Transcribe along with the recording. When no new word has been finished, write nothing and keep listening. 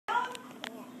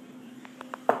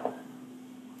Oh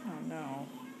no.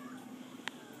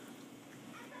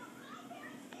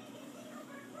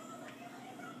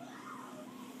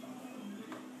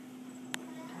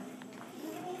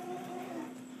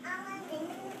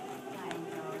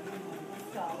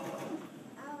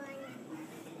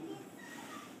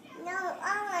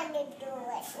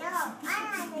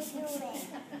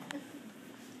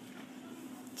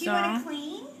 Do you want to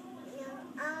clean?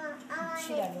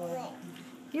 She doesn't do it.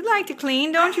 You like to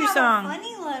clean, don't you, I Song? have a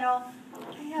funny little.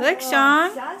 Look,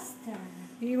 Song. Duster.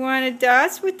 You want to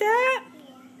dust with that?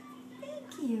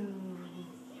 Thank you.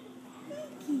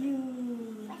 Thank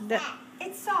you. That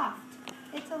It's soft.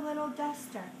 It's a little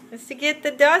duster. It's to get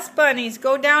the dust bunnies.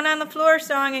 Go down on the floor,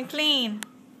 Song, and clean.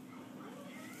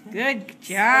 Good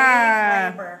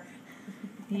job.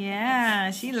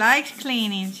 Yeah, she likes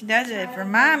cleaning. She does it for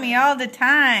Mommy all the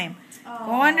time.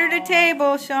 Go under the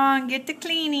table, Song. Get the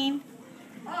cleaning.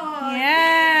 Oh,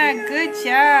 Yeah, good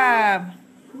job.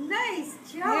 Nice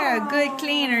job. You're a good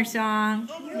cleaner, Song.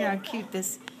 Yeah, how cute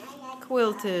this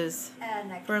quilt is.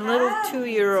 For a little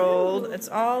 2-year-old, it's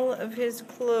all of his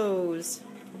clothes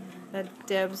that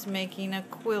Deb's making a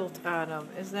quilt out of.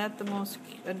 Is that the most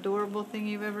adorable thing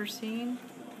you've ever seen?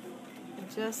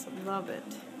 I just love it.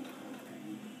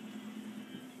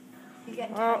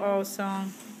 Uh-oh,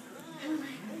 Song.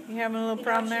 You having a little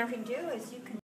problem there? What you can do is you can